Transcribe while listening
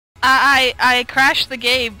I crashed the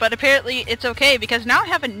game, but apparently it's okay because now I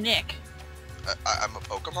have a nick. I'm a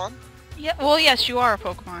Pokemon? Yeah, well, yes, you are a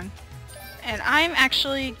Pokemon. And I'm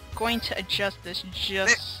actually going to adjust this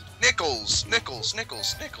just... Nickels,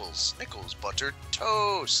 buttered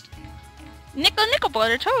toast. Nickel,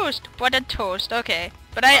 buttered toast, okay.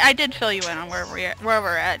 But I did fill you in on where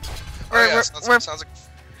we're at. Sounds like...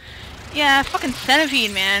 Yeah, fucking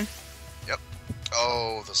centipede, man. Yep.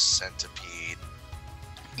 Oh, the centipede.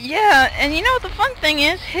 Yeah, and you know the fun thing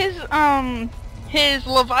is, his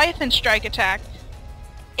Leviathan strike attack,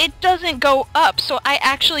 it doesn't go up, so I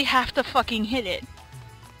actually have to fucking hit it.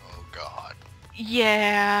 Oh god.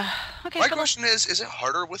 Yeah. Okay. My question is it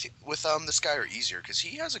harder with this guy or easier? Because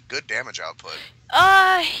he has a good damage output.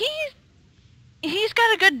 He's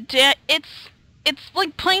got a good it's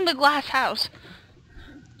like playing the glass house.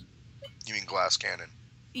 You mean glass cannon?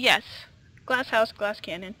 Yes. Glass house, glass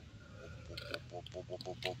cannon.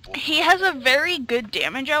 He has a very good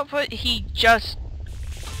damage output. He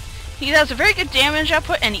has a very good damage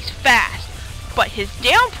output and he's fast. But his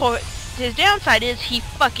downside is he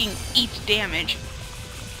fucking eats damage.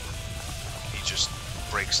 He just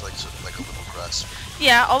breaks like a little crust.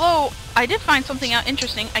 Yeah, although I did find something out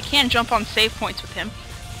interesting. I can jump on save points with him.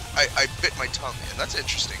 I bit my tongue and that's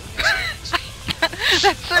interesting.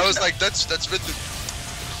 I was like, that's really...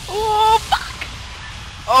 Oh fuck!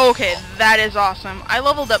 Okay, that is awesome. I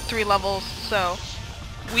leveled up 3 levels, so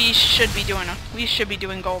we should be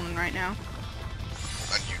doing golden right now.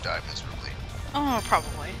 And you die miserably. Oh,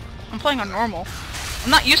 probably. I'm playing on normal.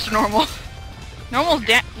 I'm not used to normal.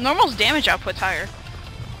 Normal's damage output's higher.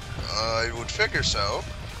 I would figure so.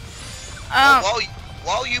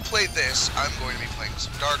 While you play this, I'm going to be playing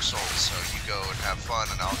some Dark Souls, so you go and have fun,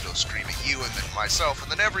 and I'll go scream at you, and then myself,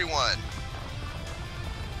 and then everyone.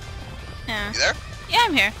 Yeah. You there? Yeah,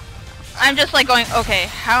 I'm here. I'm just like going, okay,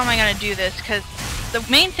 how am I gonna do this? Because the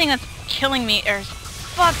main thing that's killing me is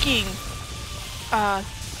fucking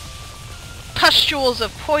pustules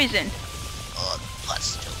of poison.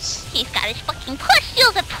 Pustules. He's got his fucking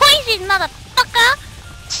pustules of poison, motherfucker!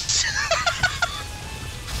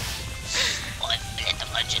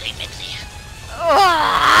 DMMegsie.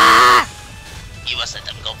 You must let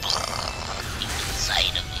them go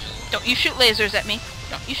inside of you. Don't you shoot lasers at me.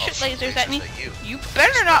 Don't you shoot lasers at me. You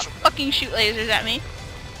better not fucking shoot lasers at me.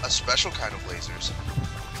 A special kind of lasers.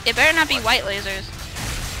 It better not be white lasers.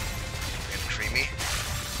 And creamy?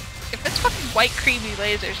 If it's fucking white creamy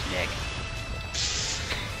lasers, Nick.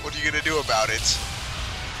 What are you gonna do about it?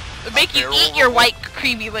 Make you eat your white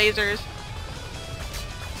creamy lasers.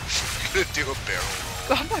 I'm gonna do a barrel roll.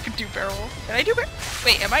 I'm not gonna do barrel roll. Can I do barrel?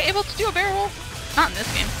 Wait, am I able to do a barrel roll? Not in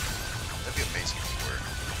this game. That'd be amazing if it were.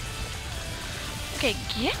 Okay,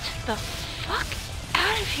 get the fuck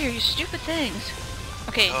out of here, you stupid things.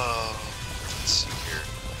 Okay. Let's see here.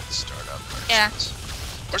 Start up. Yeah.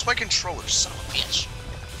 Where's my controller, son of a bitch?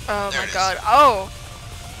 Oh there my god. Oh!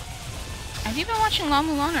 Have you been watching La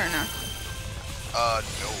Mulan or not?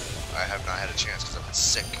 No. I have not had a chance because I've been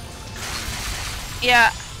sick.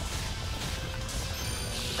 Yeah.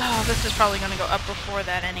 Oh, this is probably gonna go up before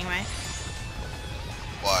that anyway.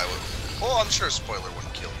 Why? Well, I'm sure a spoiler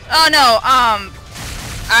wouldn't kill you. Oh no,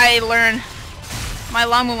 I learned my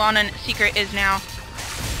La Mulan secret is now,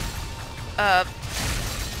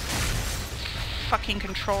 fucking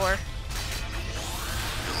controller.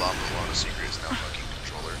 Your La Mulan secret is now fucking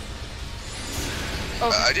controller.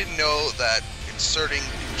 Oh. I didn't know that inserting...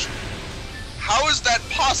 How is that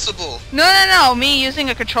possible? No, me using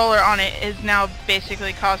a controller on it is now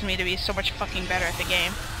basically caused me to be so much fucking better at the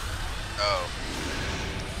game. Oh.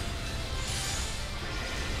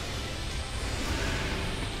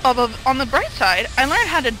 Although, on the bright side, I learned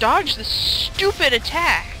how to dodge this stupid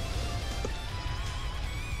attack.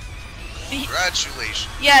 Congratulations.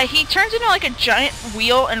 Yeah, he turns into like a giant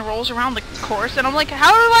wheel and rolls around the course, and I'm like,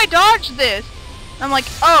 how do I dodge this? And I'm like,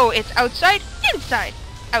 oh, it's outside, inside,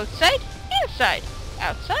 outside, inside,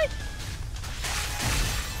 outside.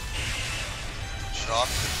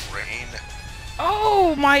 Chocolate rain.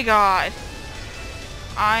 Oh my god.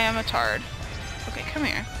 I am a tard. Okay, come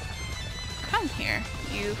here. Come here,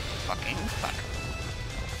 you fucking fuck.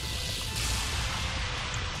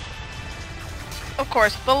 Of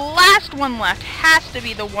course, the last one left has to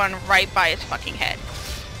be the one right by his fucking head.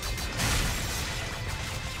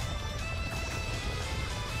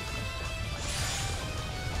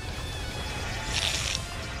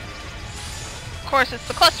 Of course, it's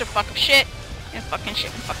the clusterfuck of shit. And fucking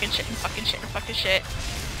shit, and fucking shit, and fucking shit, and fucking shit.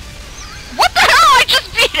 What the hell? I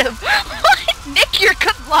just beat him! What? Nick, you're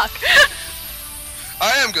good luck!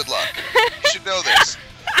 I am good luck. You should know this.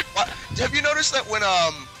 What? Have you noticed that when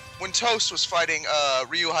when Toast was fighting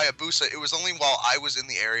Ryu Hayabusa, it was only while I was in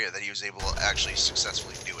the area that he was able to actually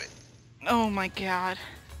successfully do it. Oh my god.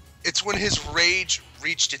 It's when his rage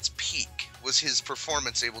reached its peak was his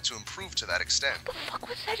performance able to improve to that extent. What the fuck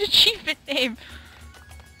was that achievement name?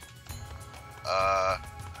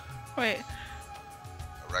 Wait.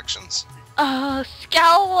 Erections?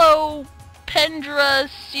 Scalopendra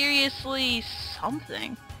seriously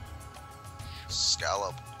something.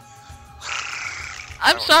 Scallop.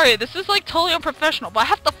 I'm sorry, this is like totally unprofessional, but I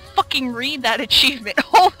have to fucking read that achievement.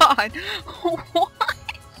 Hold on. What?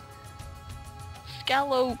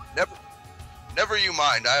 Never you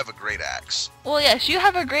mind, I have a great axe. Well, yes, you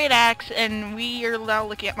have a great axe, and we are now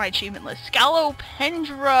looking at my achievement list.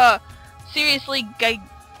 Scalopendra seriously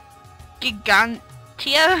gigantea?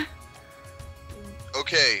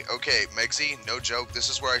 Okay, Megsie, no joke, this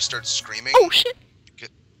is where I start screaming. Oh shit!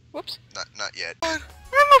 Whoops. Not yet. I'm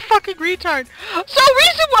a fucking retard. So,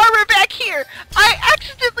 reason why we're back here, I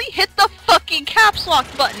accidentally hit the fucking caps lock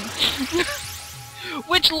button.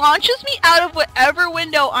 Which launches me out of whatever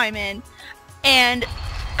window I'm in, and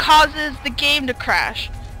causes the game to crash.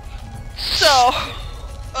 So,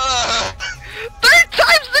 third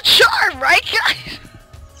time's the charm, right guys?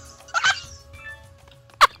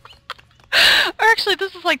 Or actually,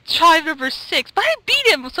 this is like try number 6, but I beat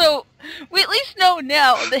him, so we at least know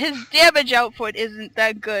now that his damage output isn't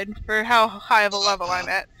that good for how high of a level I'm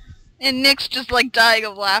at. And Nick's just like dying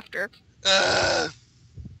of laughter. I'm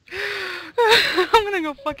gonna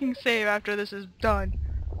go fucking save after this is done.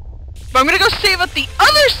 But I'm gonna go save at the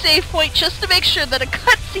other save point just to make sure that a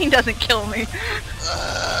cutscene doesn't kill me. This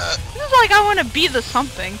is like I want to be the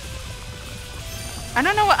something. I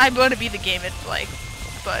don't know what I want to be the game it's like,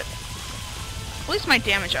 but at least my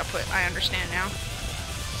damage output I understand now.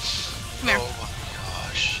 Come here. Oh my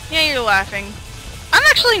gosh. Yeah, you're laughing. I'm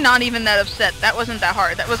actually not even that upset. That wasn't that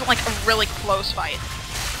hard. That wasn't like a really close fight.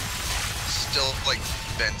 Still, like,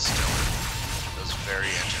 Ben Stiller. It was very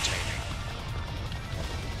entertaining.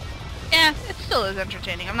 Yeah, it still is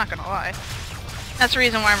entertaining, I'm not gonna lie. That's the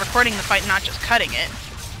reason why I'm recording the fight, not just cutting it.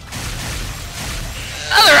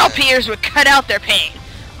 Other LPers would cut out their pain.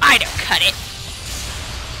 I don't cut it.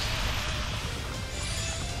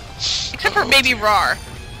 Except for maybe Rar.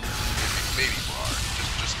 Maybe Rar.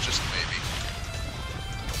 Just maybe.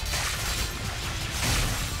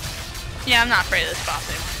 Yeah, I'm not afraid of this boss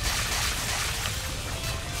anymore.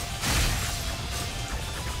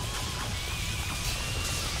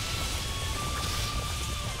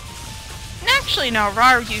 Actually, no,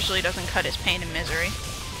 Rar usually doesn't cut his pain and misery.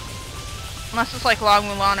 Unless it's like Long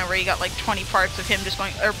Mulana where you got like 20 parts of him just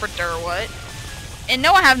going or what. And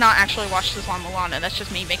no, I have not actually watched this Long Mulana, that's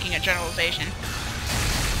just me making a generalization.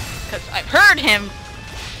 Because I've heard him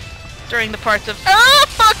during the parts of oh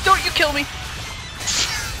fuck, don't you kill me!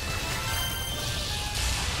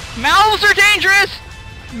 Mouths are dangerous!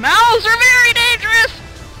 Mouths are very dangerous!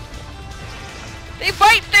 They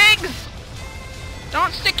bite things!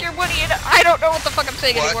 Don't stick your woody in it. I don't know what the fuck I'm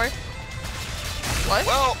saying anymore. What?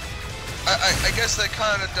 Well, I guess that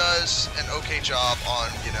kind of does an okay job on,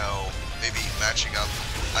 you know, maybe matching up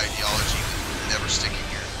ideology with never sticking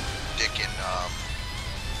your dick in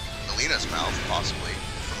Melina's mouth, possibly,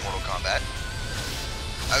 from Mortal Kombat.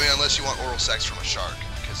 I mean, unless you want oral sex from a shark,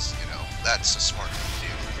 because, you know, that's a smart thing to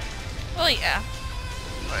do. Well, yeah.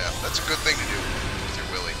 Oh yeah, that's a good thing to do with your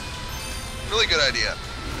willy. Really good idea.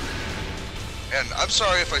 And I'm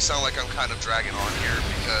sorry if I sound like I'm kind of dragging on here,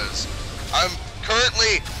 because I'm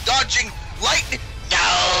currently dodging lightning.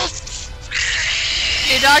 No!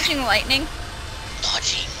 You're dodging lightning?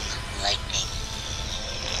 Dodging lightning.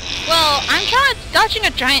 Well, I'm kind of dodging a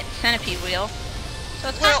giant centipede wheel. So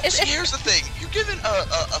it's Well, not, it's, see, here's the thing. You're given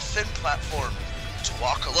a thin platform to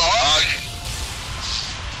walk along.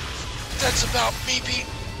 That's about maybe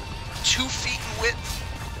 2 feet in width.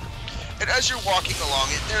 And as you're walking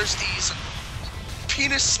along it, there's these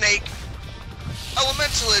penis snake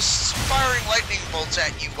elementalists firing lightning bolts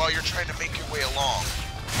at you while you're trying to make your way along.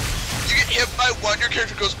 You get hit by one, your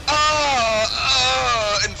character goes,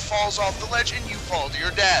 and falls off the ledge, and you fall to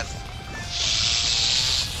your death.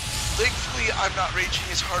 Thankfully, I'm not raging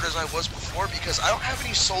as hard as I was before because I don't have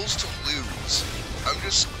any souls to lose. I'm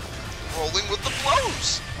just rolling with the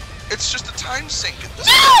blows. It's just a time sink at this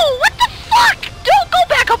point. no! What the fuck? Don't go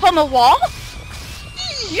back up on the wall!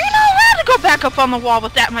 You're not allowed to go back up on the wall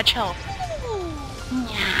with that much health.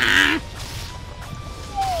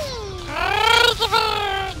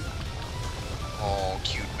 Oh,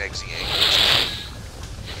 cute Megsie angles.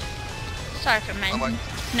 Sorry for my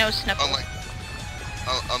nose sniffle.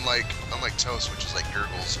 Unlike Toast, which is like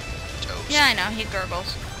gurgles. Toast. Yeah, I know, he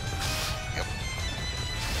gurgles. Yep.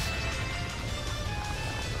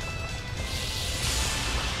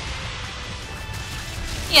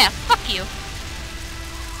 Yeah, fuck you.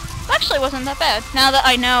 It actually wasn't that bad, now that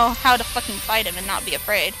I know how to fucking fight him and not be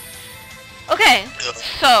afraid. Okay,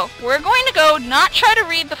 so, we're going to go not try to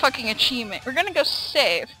read the fucking achievement. We're gonna go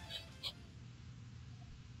save.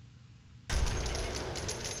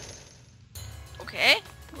 Okay,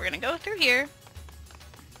 we're gonna go through here.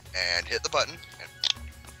 And hit the button.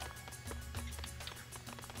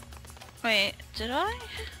 Wait, did I?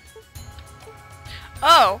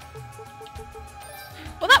 Oh!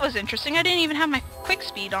 Well, that was interesting. I didn't even have my quick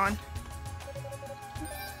speed on.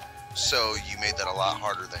 So you made that a lot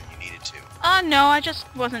harder than you needed to. No, I just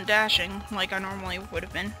wasn't dashing like I normally would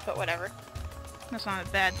have been, but whatever. That's not a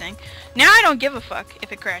bad thing. Now I don't give a fuck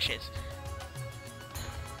if it crashes.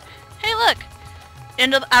 Hey, look!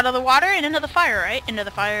 Out of the water and into the fire, right? Into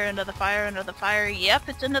the fire, into the fire, into the fire. Yep,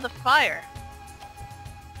 it's into the fire.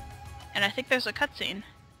 And I think there's a cutscene.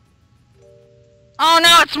 Oh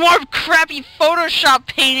no, it's more crappy Photoshop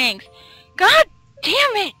paintings! God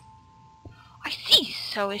damn it! I see,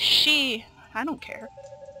 so is she... I don't care.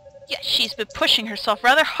 Yes, she's been pushing herself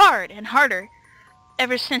rather hard and harder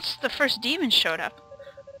ever since the first demon showed up.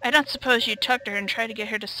 I don't suppose you'd talk to her and try to get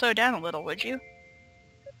her to slow down a little, would you?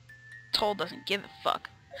 Toll doesn't give a fuck.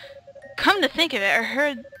 Come to think of it, I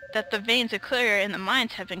heard that the veins of Claria in the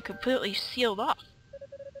mines have been completely sealed off.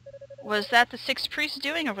 Was that the sixth priest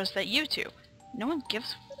doing, or was that you two? No one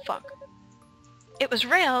gives a fuck. It was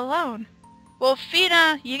Rhea alone. Well,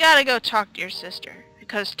 Fina, you gotta go talk to your sister,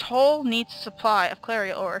 because Toll needs a supply of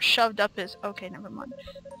Claria ore shoved up his... Okay, never mind.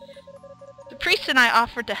 The priest and I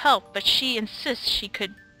offered to help, but she insists she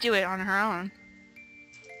could do it on her own.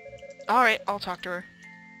 Alright, I'll talk to her.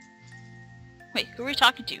 Wait, who are we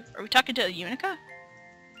talking to? Are we talking to Unica?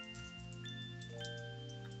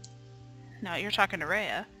 No, you're talking to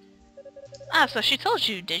Rhea. Ah, so she told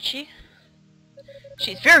you, did she?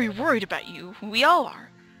 She's very worried about you. We all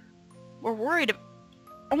are. We're worried about...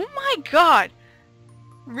 Oh my god!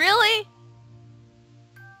 Really?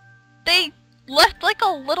 They left like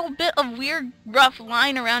a little bit of weird rough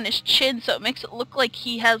line around his chin so it makes it look like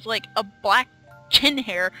he has like a black chin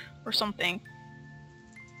hair or something.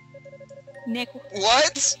 Nick...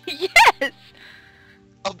 What? Yes!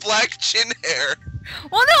 A black chin hair.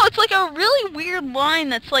 Well, no, it's like a really weird line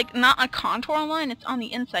that's like not a contour line, it's on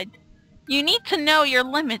the inside. You need to know your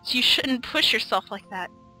limits. You shouldn't push yourself like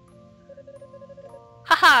that.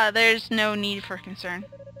 Haha, there's no need for concern.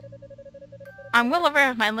 I'm well aware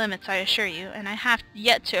of my limits, I assure you, and I have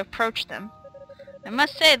yet to approach them. I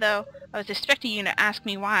must say, though, I was expecting you to ask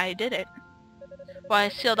me why I did it. Why I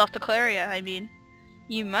sealed off the Claria, I mean.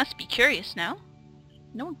 You must be curious now.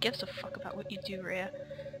 No one gives a fuck about what you do, Rhea.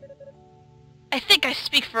 I think I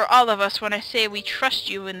speak for all of us when I say we trust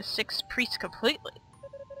you and the sixth priest completely.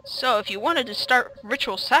 So if you wanted to start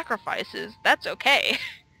ritual sacrifices, that's okay.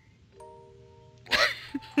 What?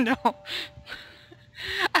 No.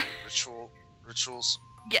 Rituals?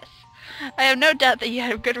 Yes. I have no doubt that you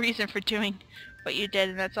had a good reason for doing what you did,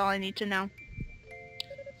 and that's all I need to know.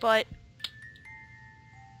 But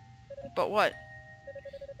what?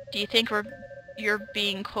 Do you think you're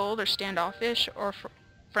being cold or standoffish, or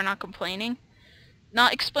for not complaining?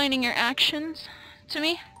 Not explaining your actions to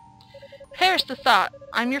me? Perish the thought.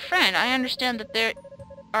 I'm your friend. I understand that there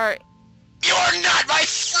are... You're not my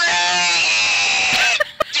friend!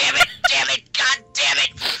 Damn it, god damn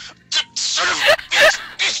it! Sort of...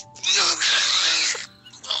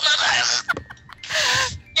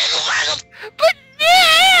 But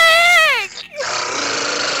Nick!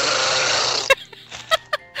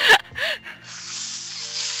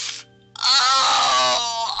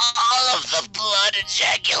 Oh, all of the blood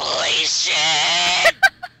ejaculation!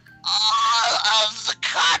 All of the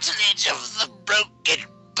cartilage of the broken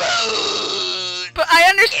bone! But I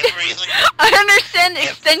understand. Everything. I understand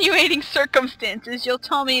extenuating circumstances. You'll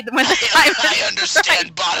tell me when the time is I understand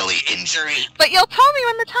right. bodily injury. But you'll tell me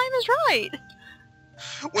when the time is right.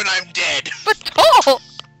 When I'm dead. But Toll!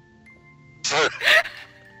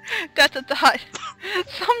 Dot.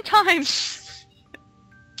 Sometimes.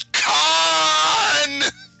 Con!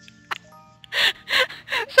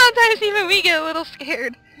 Sometimes even we get a little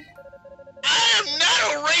scared. I am not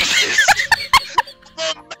a racist!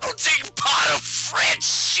 The melting pot of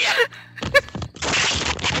friendship!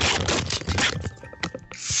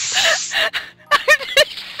 Our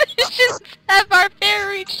decisions have our fair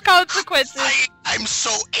reached consequences. I'm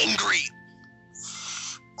so angry!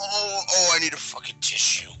 Oh, I need a fucking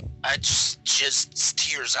tissue. I just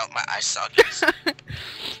tears out my eye sockets.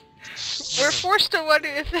 We're forced to wonder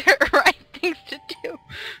if there are right things to do.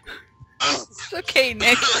 It's okay,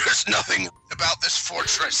 Nick. There's nothing about this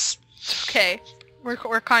fortress. It's okay.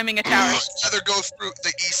 We're climbing a tower. I'd rather go through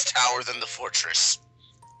the east tower than the fortress.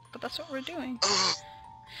 But that's what we're doing.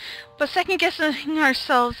 But second-guessing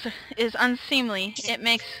ourselves is unseemly. It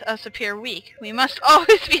makes us appear weak. We must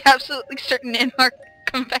always be absolutely certain in our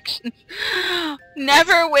convictions.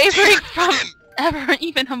 Never wavering from ever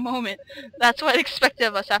even a moment. That's what expected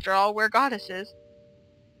of us after all. We're goddesses.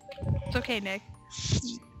 It's okay, Nick.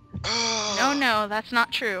 No, that's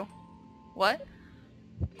not true. What?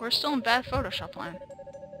 We're still in bad Photoshop land.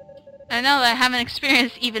 I know that I haven't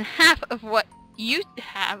experienced even half of what you two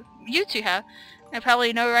have. I have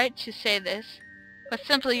probably no right to say this, but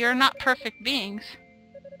simply you're not perfect beings.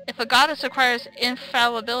 If a goddess acquires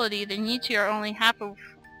infallibility, then you two are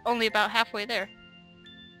only about halfway there. ...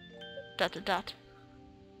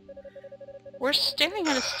 We're staring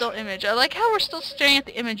at a still image. I like how we're still staring at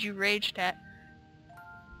the image you raged at.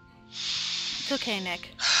 It's okay,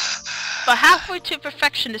 Nick. But halfway to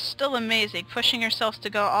perfection is still amazing. Pushing yourselves to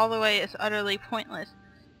go all the way is utterly pointless.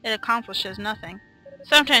 It accomplishes nothing.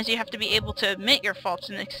 Sometimes you have to be able to admit your faults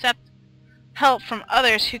and accept help from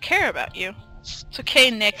others who care about you. It's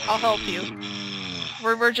okay, Nick. I'll help you.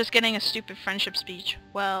 We're just getting a stupid friendship speech.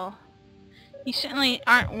 Well, you certainly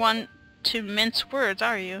aren't one to mince words,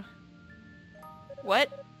 are you?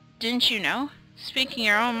 What? Didn't you know? Speaking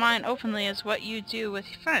your own mind openly is what you do with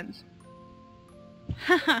friends.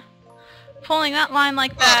 Haha. Pulling that line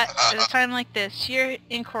like that at a time like this, you're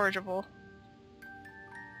incorrigible.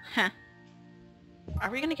 Huh. Are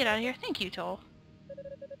we gonna get out of here? Thank you, Toll.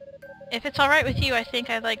 If it's alright with you, I think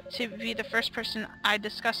I'd like to be the first person I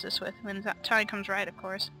discuss this with, when that time comes right, of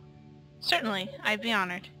course. Certainly, I'd be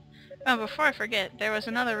honored. Oh, before I forget, there was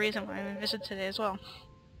another reason why I'm visited today as well.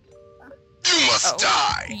 You must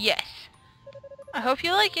die! Yes. I hope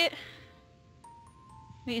you like it.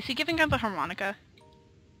 Wait, is he giving her the harmonica?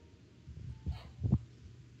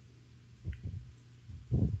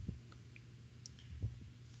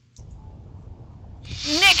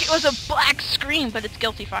 Nick, it was a black screen, but it's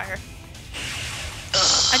guilty fire.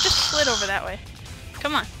 I just slid over that way.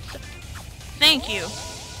 Come on. Thank you.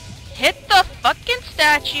 Hit the fucking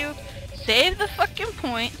statue. Save the fucking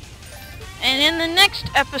point. And in the next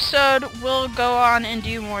episode, we'll go on and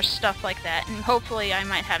do more stuff like that. And hopefully I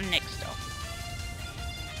might have Nick still.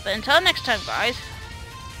 But until next time, guys.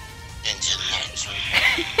 Until next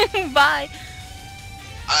time. Bye.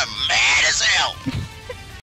 I'm mad as hell.